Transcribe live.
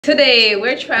Today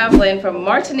we're traveling from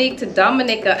Martinique to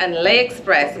Dominica and Lay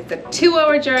Express. It's a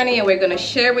 2-hour journey and we're going to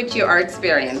share with you our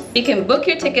experience. You can book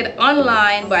your ticket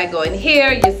online by going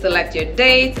here. You select your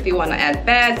dates. If you want to add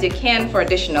bags, you can for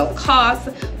additional costs.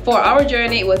 For our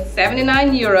journey it was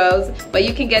 79 euros, but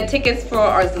you can get tickets for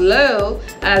as low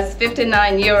as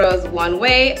 59 euros one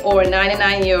way or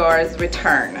 99 euros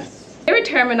return. Ferry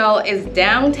terminal is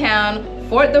downtown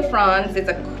Fort-de-France. It's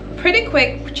a pretty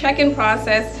quick check-in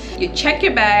process. You check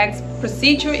your bags,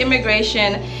 proceed through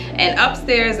immigration, and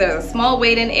upstairs there's a small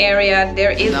waiting area.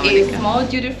 There is a small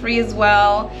duty-free as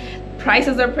well.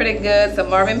 Prices are pretty good, so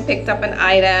Marvin picked up an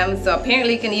item, so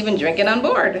apparently you can even drink it on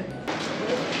board.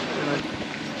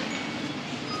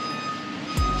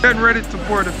 Getting ready to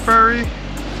board the ferry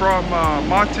from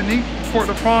Martinique,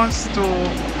 Fort-de-France to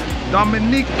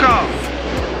Dominica.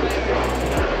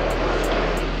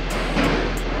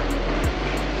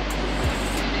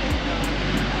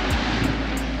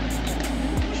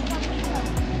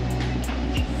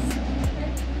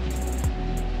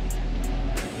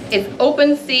 It's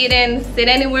open seating, sit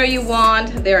anywhere you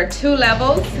want. There are 2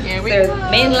 levels. The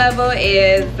main level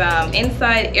is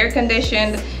inside air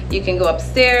conditioned. You can go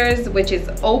upstairs, which is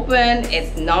open.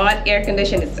 It's not air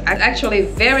conditioned. It's actually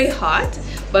very hot,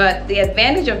 but the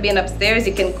advantage of being upstairs,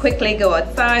 you can quickly go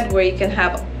outside where you can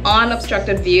have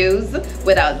unobstructed views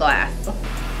without glass.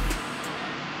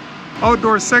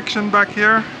 Outdoor section back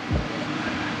here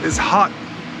is hot.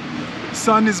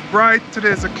 Sun is bright. Today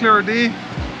is a clear day.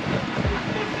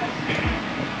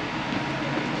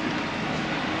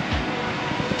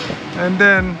 And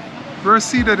then we're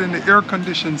seated in the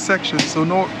air-conditioned section, so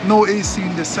no AC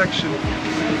in this section.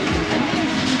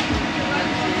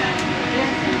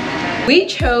 We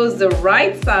chose the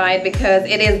right side because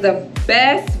it is the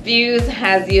best views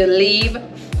as you leave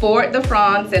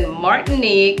Fort-de-France and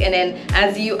Martinique, and then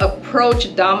as you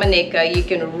approach Dominica, you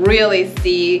can really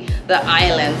see the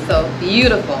island. So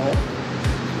beautiful.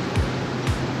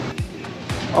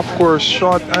 Of course,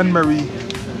 Short and Marie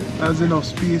has enough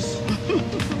space.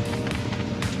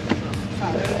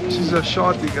 She's a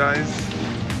shorty, guys.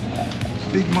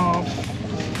 Big mouth.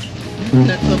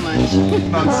 Not so much.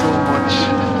 Not so much.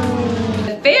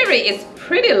 The ferry is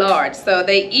pretty large, so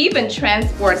they even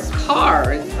transport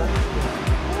cars.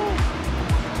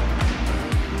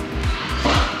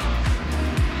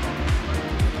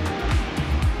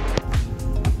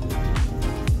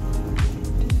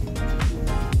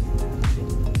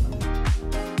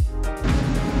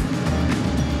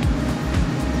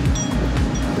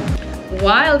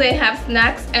 While they have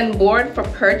snacks and board for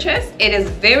purchase, it is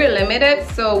very limited,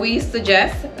 so we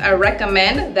suggest, I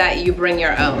recommend that you bring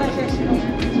your own.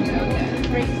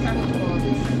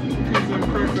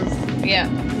 Yeah.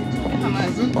 How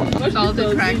much?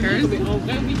 Salted crackers.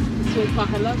 So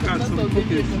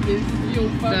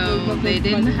they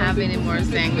didn't have any more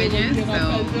sandwiches,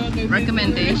 so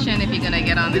recommendation, if you're gonna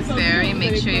get on this ferry,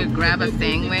 make sure you grab a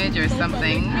sandwich or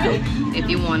something if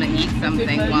you want to eat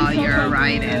something while you're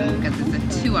riding, because it's a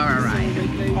 2-hour ride.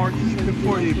 Or eat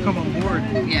before you come on board.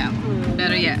 Yeah,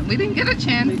 better yet. We didn't get a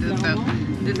chance to, so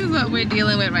this is what we're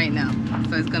dealing with right now,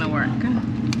 so it's gonna work.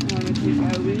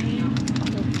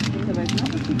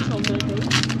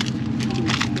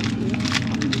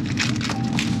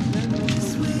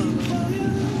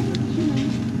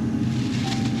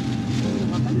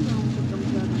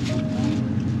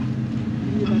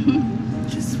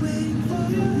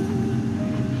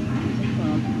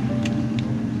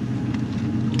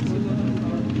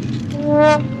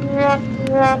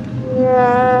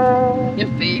 Your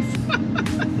face.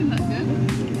 Not good?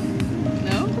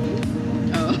 No?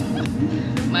 Oh.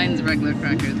 Mine's regular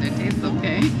crackers. They taste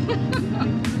okay.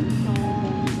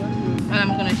 And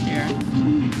I'm gonna share.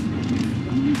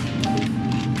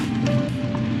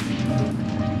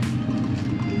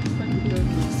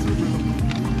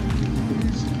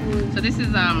 So this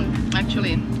is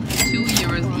actually 2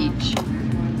 euros each.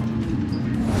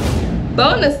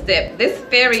 Bonus tip, this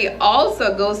ferry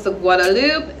also goes to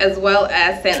Guadeloupe as well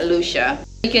as St. Lucia.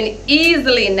 You can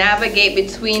easily navigate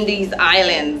between these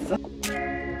islands.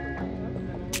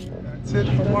 That's it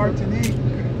for Martinique.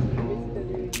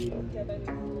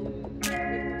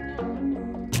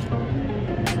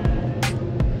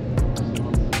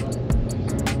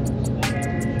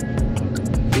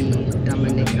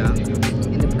 Dominica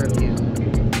in the purview.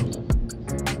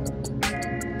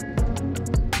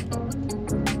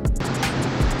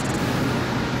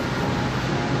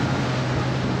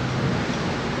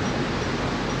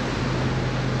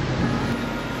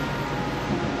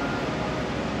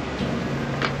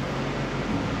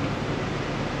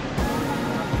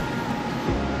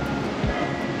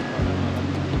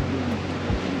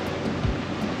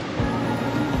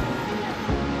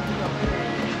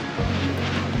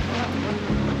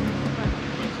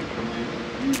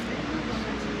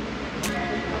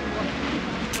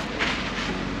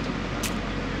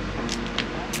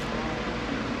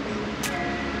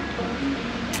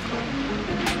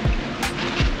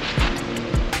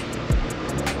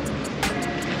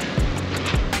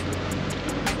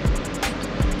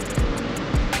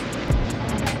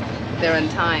 They're on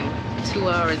time. 2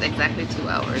 hours, exactly 2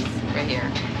 hours. We're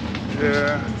here.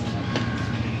 Yeah.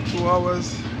 2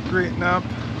 hours, great nap,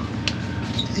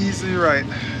 easy ride.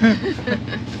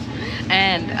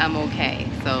 And I'm okay,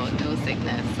 so no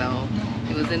sickness. So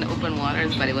it was in open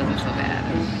waters, but it wasn't so bad.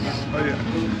 Oh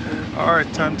yeah. All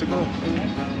right, time to go.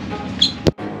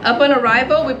 Upon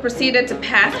arrival, we proceeded to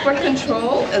passport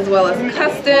control as well as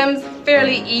customs.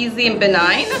 Fairly easy and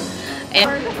benign. And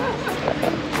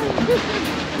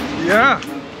Yeah.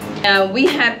 we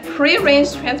had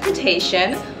pre-arranged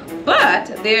transportation, but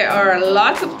there are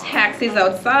lots of taxis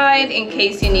outside in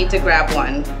case you need to grab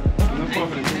one. No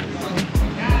problem.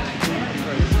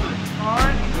 All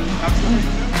right.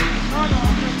 Absolutely.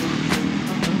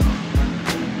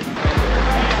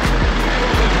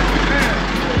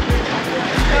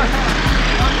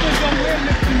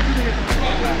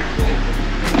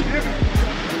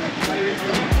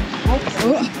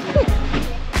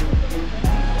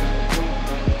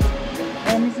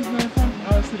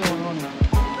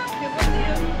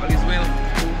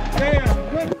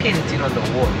 Painting on the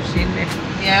wall, you seen it?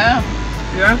 Yeah.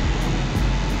 Yeah?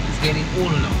 It's getting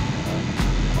old now.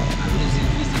 I'm losing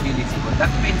visibility, but that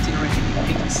painting really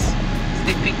depicts, it's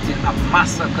depicting a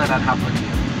massacre that happened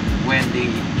here when the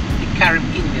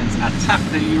Caribbean Indians attacked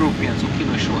the Europeans who came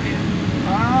ashore here.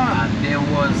 Ah. And there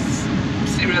was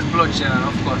serious bloodshed, and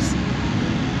of course,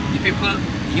 the people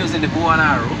using the bow and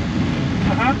arrow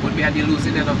would be at the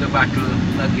losing end of the battle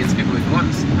against people with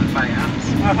guns and firearms.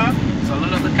 So a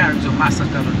lot of the Caribs were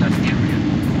massacred in that area.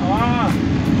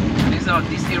 And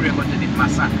this area got to be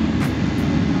massacred.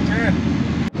 Okay.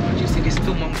 But you see these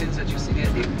two mountains that you see there,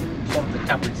 they form the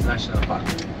Capri's National Park.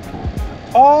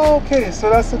 Oh, okay, so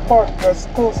that's the park that's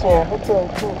close to our hotel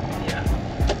too. Yeah.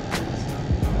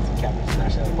 That's the Capri's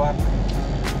National Park.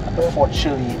 And the Fort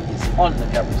Shirley is on the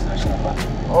Capri's National Park.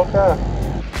 Okay.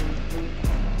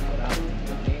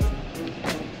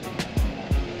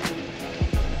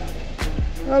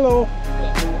 Hello.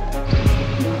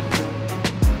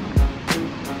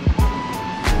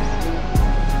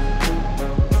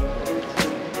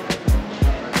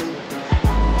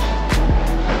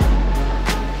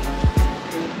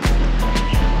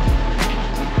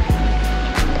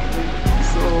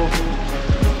 So,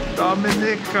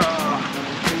 Dominica.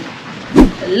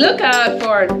 Look out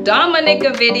for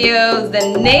Dominica videos,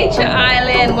 the nature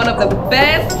island, one of the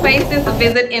best places to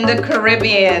visit in the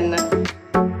Caribbean.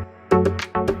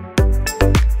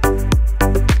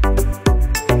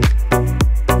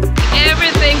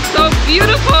 Everything's so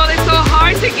beautiful, it's so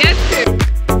hard to get to.